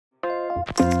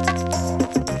Benedict,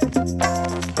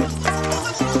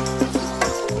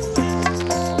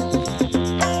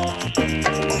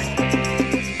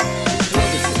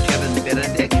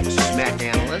 SMAC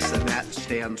Analyst, and that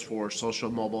stands for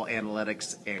Social Mobile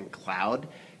Analytics and Cloud,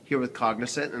 here with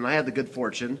Cognizant. And I had the good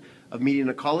fortune of meeting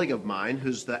a colleague of mine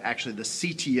who's actually the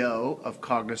CTO of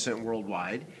Cognizant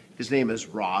Worldwide. His name is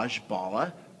Raj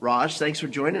Bala. Raj, thanks for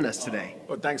joining us today.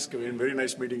 Well, thanks, Kevin. Very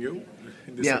nice meeting you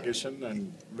in this occasion,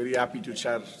 and very happy to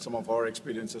share some of our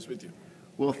experiences with you.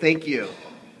 Well, thank you.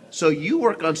 So you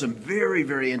work on some very,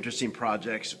 very interesting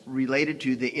projects related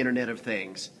to the Internet of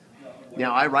Things.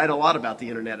 Now, I write a lot about the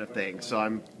Internet of Things, so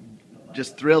I'm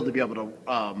just thrilled to be able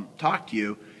to talk to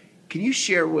you. Can you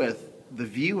share with the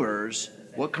viewers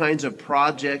what kinds of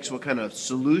projects, what kind of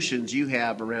solutions you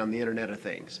have around the Internet of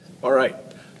Things? All right.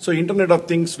 So Internet of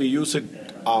Things, we use it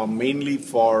mainly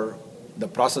for the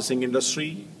processing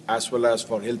industry as well as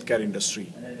for healthcare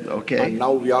industry. Okay. And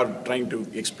now we are trying to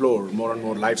explore more and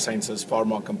more life sciences,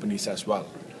 pharma companies as well.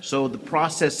 So the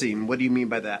processing, what do you mean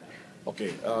by that?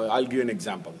 Okay, I'll give you an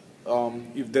example.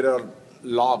 If there are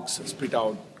logs spit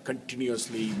out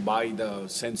continuously by the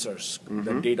sensors,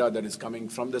 the data that is coming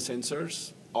from the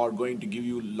sensors are going to give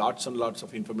you lots and lots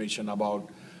of information about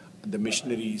the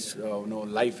machineries,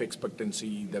 life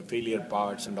expectancy, the failure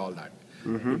parts, and all that.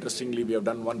 Interestingly, we have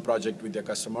done one project with a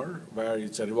customer where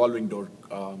it's a revolving door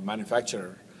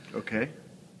manufacturer. Okay.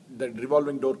 The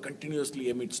revolving door continuously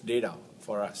emits data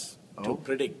for us to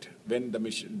predict when the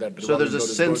machine that So there's a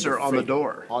sensor on the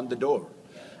door. On the door.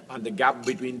 And the gap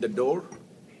between the door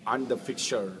and the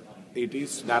fixture, it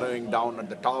is narrowing down at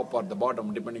the top or the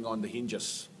bottom depending on the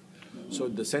hinges. So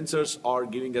the sensors are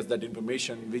giving us that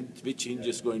information, which hinge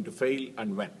is going to fail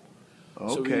and when.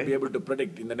 Okay. So we'll be able to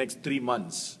predict in the next 3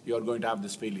 months you are going to have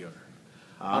this failure.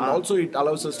 And also it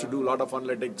allows us to do a lot of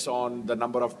analytics on the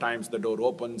number of times the door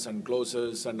opens and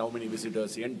closes and how many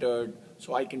visitors entered.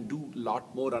 So I can do a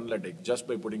lot more analytics just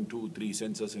by putting 2-3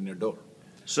 sensors in a door.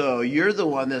 So you're the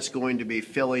one that's going to be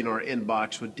filling our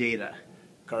inbox with data.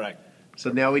 Correct.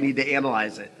 So now we need to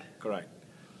analyze it. Correct.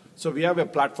 So we have a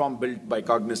platform built by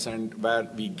Cognizant where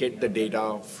we get the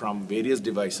data from various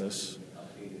devices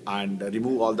and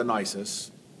remove all the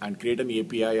noises and create an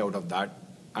API out of that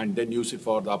and then use it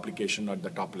for the application at the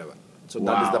top level. So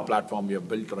that is the platform we have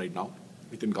built right now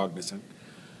within Cognizant.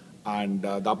 And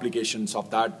the applications of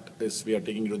that is we are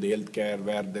taking to the healthcare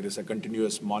where there is a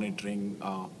continuous monitoring,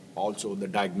 also the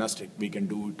diagnostic. We can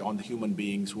do it on the human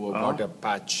beings who have got a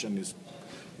patch in his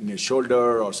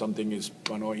shoulder or something is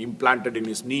implanted in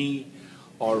his knee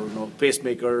or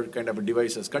pacemaker kind of a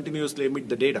devices continuously emit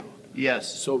the data.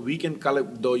 Yes. So we can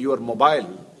collect, though your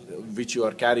mobile which you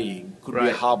are carrying could be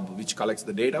a hub which collects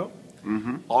the data,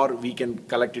 or we can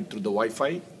collect it through the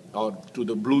Wi-Fi or through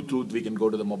the Bluetooth we can go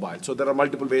to the mobile. So there are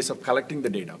multiple ways of collecting the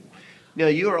data. Now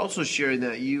you are also sharing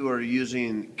that you are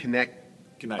using Connect.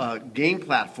 Game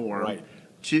platform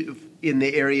in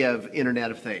the area of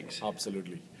Internet of Things.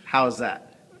 Absolutely. How is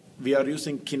that? We are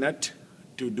using Kinect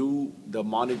to do the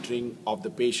monitoring of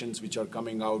the patients which are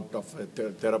coming out of a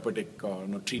therapeutic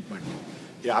treatment.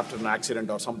 After an accident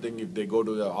or something, if they go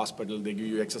to the hospital, they give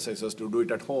you exercises to do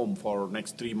it at home for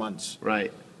next 3 months.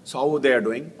 Right. So how they are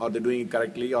doing? Are they doing it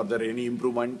correctly? Are there any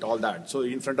improvement? All that. So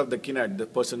in front of the Kinect, the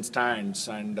person stands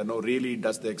and really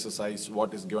does the exercise,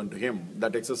 what is given to him.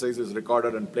 That exercise is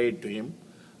recorded and played to him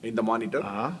in the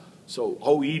monitor. So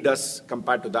how he does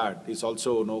compared to that is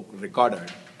also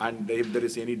recorded. And if there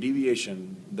is any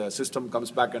deviation, the system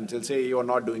comes back and says, hey, you are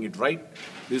not doing it right.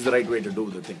 This is the right way to do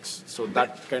the things. So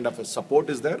that kind of a support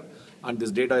is there. And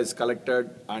this data is collected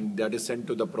and that is sent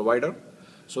to the provider.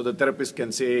 So the therapist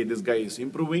can say, this guy is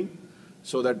improving,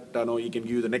 so that he can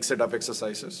give you the next set of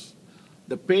exercises.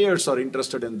 The payers are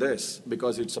interested in this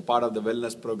because it's a part of the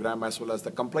wellness program as well as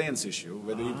the compliance issue.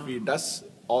 Whether if he does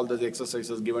all the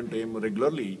exercises given to him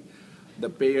regularly, the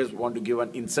payers want to give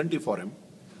an incentive for him.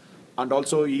 And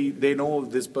also they know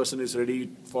this person is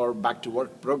ready for back to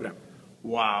work program.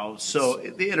 Wow. So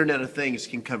the Internet of Things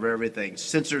can cover everything.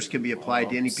 Sensors can be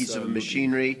applied to any piece of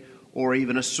machinery or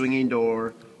even a swinging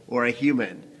door or a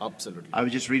human. Absolutely. I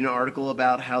was just reading an article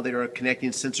about how they are connecting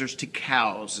sensors to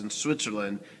cows in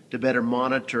Switzerland to better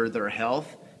monitor their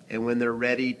health and when they're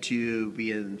ready to be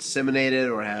inseminated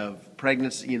or have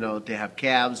pregnancy, to have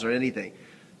calves or anything.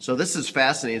 So this is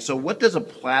fascinating. So what does a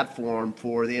platform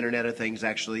for the Internet of Things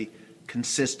actually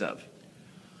consist of?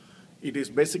 It is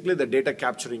basically the data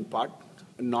capturing part,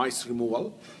 noise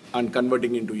removal, and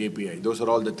converting into API. Those are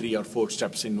all the 3 or 4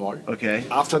 steps involved. Okay.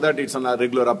 After that, it's on a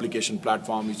regular application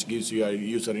platform which gives you a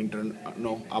user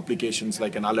applications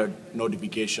like an alert,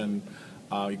 notification,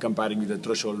 You're comparing with the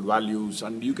threshold values,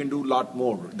 and you can do a lot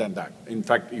more than that. In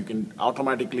fact, you can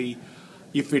automatically,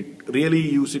 if it really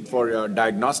use it for a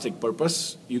diagnostic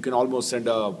purpose, you can almost send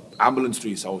an ambulance to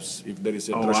his house if there is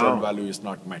a threshold value is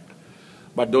not met.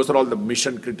 But those are all the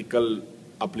mission critical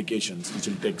applications, which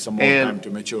will take some more time to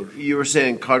mature. You were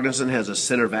saying Cognizant has a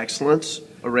center of excellence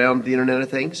around the Internet of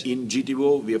Things? In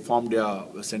GTO, we have formed a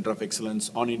center of excellence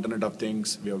on Internet of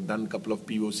Things. We have done a couple of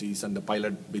POCs and the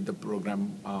pilot with the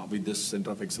program with this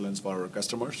center of excellence for our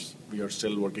customers. We are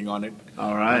still working on it.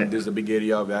 All right. And this is a big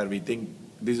area where we think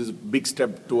this is a big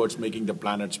step towards making the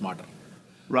planet smarter.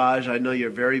 Raj, I know you're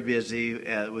very busy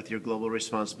with your global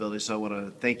responsibilities, so I want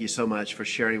to thank you so much for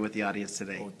sharing with the audience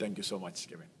today. Oh, thank you so much,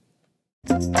 Kevin.